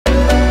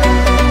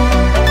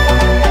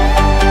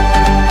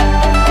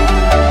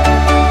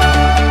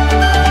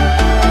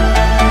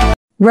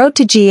Road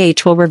to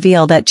GH will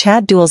reveal that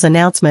Chad Duell's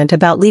announcement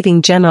about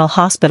leaving General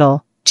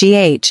Hospital,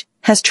 GH,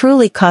 has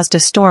truly caused a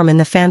storm in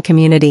the fan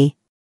community.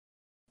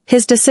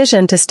 His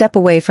decision to step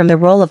away from the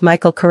role of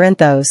Michael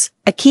Corinthos,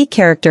 a key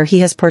character he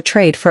has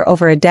portrayed for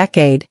over a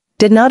decade,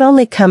 did not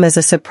only come as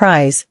a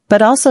surprise,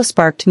 but also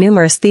sparked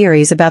numerous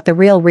theories about the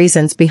real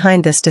reasons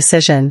behind this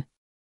decision.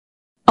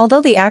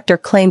 Although the actor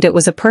claimed it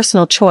was a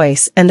personal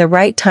choice and the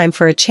right time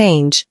for a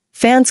change,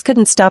 fans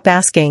couldn't stop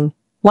asking,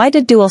 why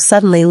did Duell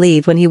suddenly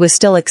leave when he was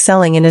still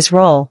excelling in his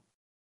role?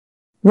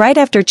 Right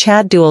after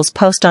Chad Duell's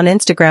post on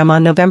Instagram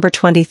on November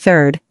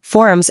 23,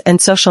 forums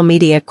and social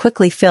media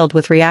quickly filled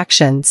with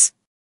reactions.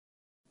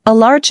 A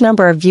large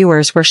number of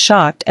viewers were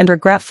shocked and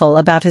regretful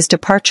about his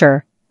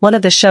departure, one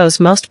of the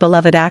show's most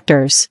beloved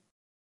actors.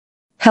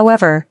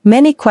 However,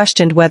 many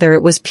questioned whether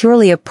it was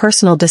purely a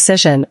personal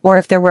decision or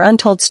if there were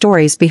untold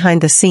stories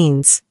behind the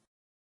scenes.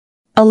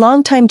 A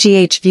longtime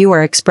GH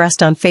viewer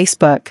expressed on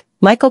Facebook,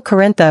 Michael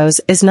Corinthos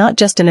is not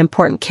just an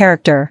important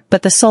character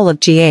but the soul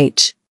of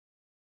GH.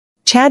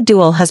 Chad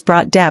Duell has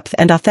brought depth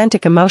and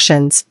authentic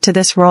emotions to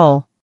this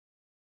role.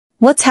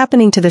 What's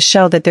happening to the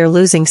show that they're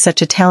losing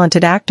such a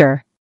talented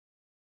actor?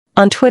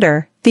 On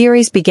Twitter,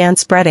 theories began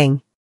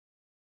spreading.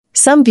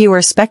 Some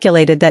viewers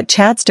speculated that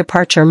Chad's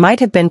departure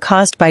might have been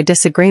caused by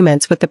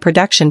disagreements with the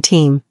production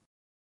team.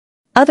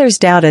 Others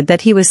doubted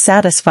that he was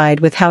satisfied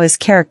with how his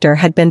character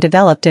had been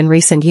developed in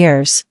recent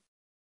years.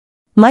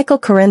 Michael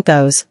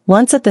Corinthos,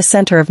 once at the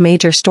center of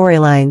major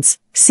storylines,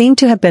 seemed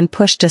to have been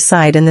pushed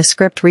aside in the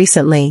script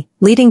recently,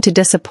 leading to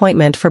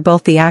disappointment for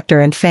both the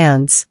actor and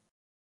fans.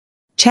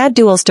 Chad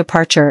Duell's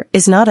departure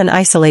is not an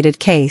isolated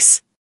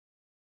case.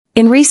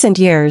 In recent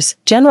years,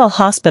 General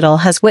Hospital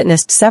has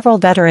witnessed several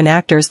veteran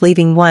actors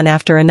leaving one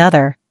after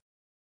another.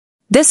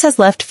 This has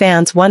left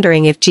fans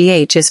wondering if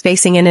GH is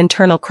facing an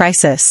internal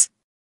crisis.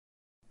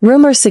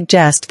 Rumors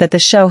suggest that the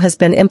show has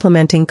been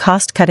implementing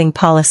cost-cutting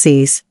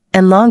policies,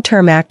 and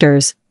long-term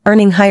actors,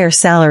 earning higher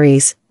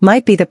salaries,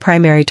 might be the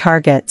primary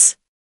targets.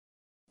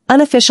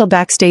 Unofficial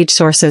backstage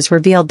sources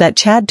revealed that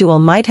Chad Duell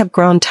might have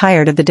grown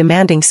tired of the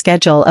demanding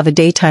schedule of a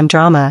daytime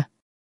drama.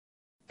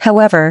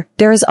 However,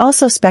 there is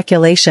also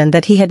speculation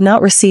that he had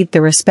not received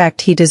the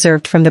respect he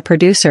deserved from the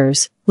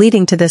producers,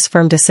 leading to this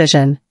firm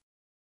decision.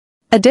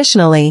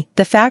 Additionally,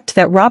 the fact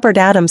that Robert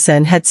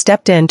Adamson had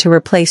stepped in to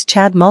replace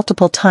Chad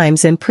multiple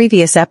times in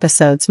previous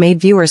episodes made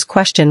viewers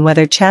question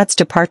whether Chad's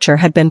departure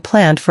had been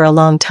planned for a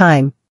long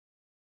time.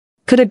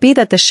 Could it be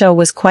that the show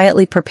was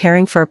quietly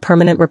preparing for a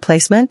permanent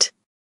replacement?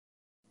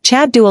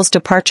 Chad Duell's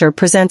departure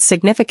presents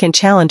significant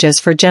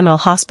challenges for General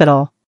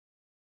Hospital.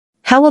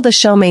 How will the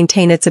show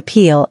maintain its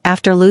appeal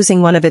after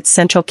losing one of its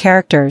central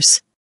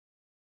characters?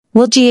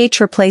 Will GH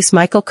replace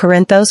Michael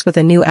Corinthos with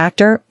a new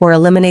actor or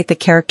eliminate the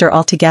character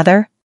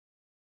altogether?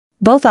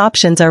 Both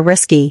options are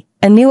risky.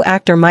 A new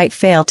actor might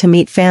fail to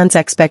meet fans'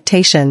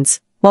 expectations,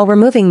 while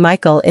removing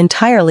Michael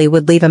entirely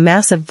would leave a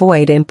massive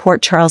void in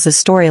Port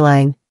Charles's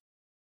storyline.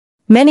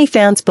 Many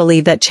fans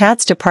believe that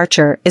Chad's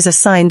departure is a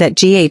sign that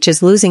GH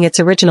is losing its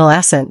original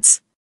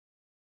essence.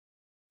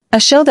 A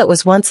show that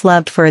was once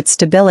loved for its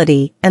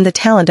stability and the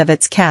talent of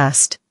its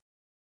cast.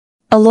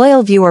 A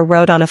loyal viewer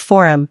wrote on a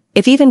forum,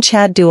 if even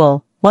Chad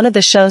Duell, one of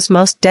the show's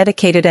most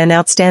dedicated and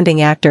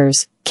outstanding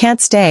actors,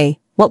 can't stay,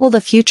 what will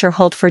the future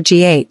hold for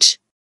GH?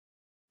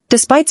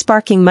 Despite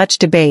sparking much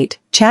debate,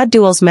 Chad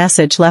Duell's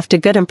message left a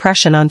good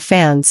impression on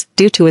fans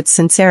due to its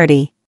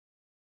sincerity.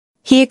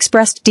 He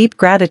expressed deep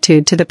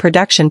gratitude to the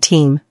production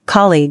team,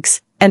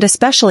 colleagues, and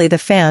especially the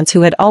fans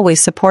who had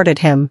always supported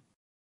him.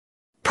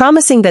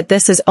 Promising that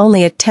this is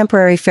only a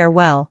temporary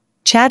farewell,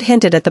 Chad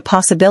hinted at the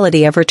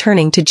possibility of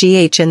returning to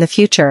GH in the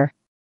future.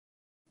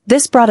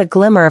 This brought a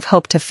glimmer of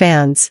hope to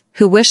fans,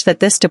 who wish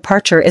that this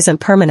departure isn't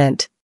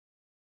permanent.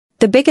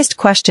 The biggest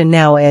question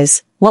now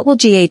is, what will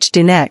GH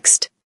do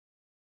next?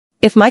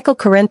 If Michael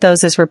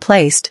Corinthos is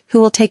replaced,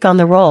 who will take on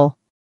the role?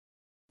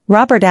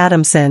 Robert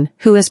Adamson,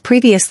 who has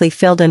previously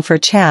filled in for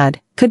Chad,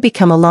 could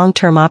become a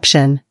long-term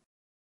option.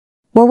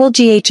 Or will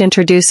GH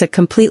introduce a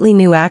completely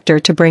new actor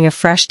to bring a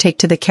fresh take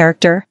to the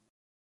character?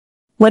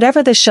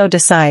 Whatever the show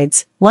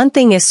decides, one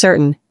thing is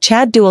certain,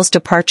 Chad Duell's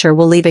departure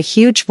will leave a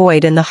huge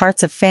void in the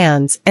hearts of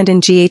fans and in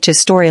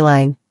GH's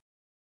storyline.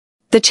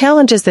 The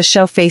challenges the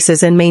show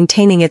faces in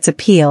maintaining its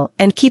appeal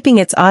and keeping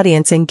its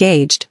audience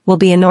engaged will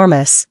be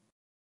enormous.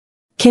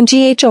 Can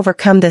GH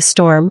overcome this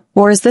storm,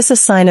 or is this a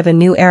sign of a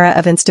new era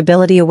of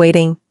instability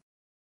awaiting?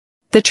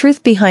 The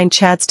truth behind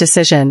Chad's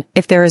decision,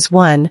 if there is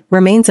one,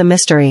 remains a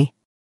mystery.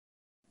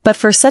 But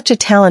for such a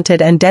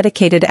talented and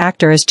dedicated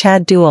actor as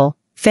Chad Duell,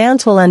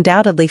 fans will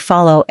undoubtedly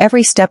follow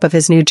every step of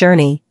his new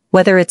journey,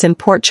 whether it's in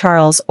Port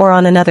Charles or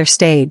on another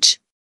stage.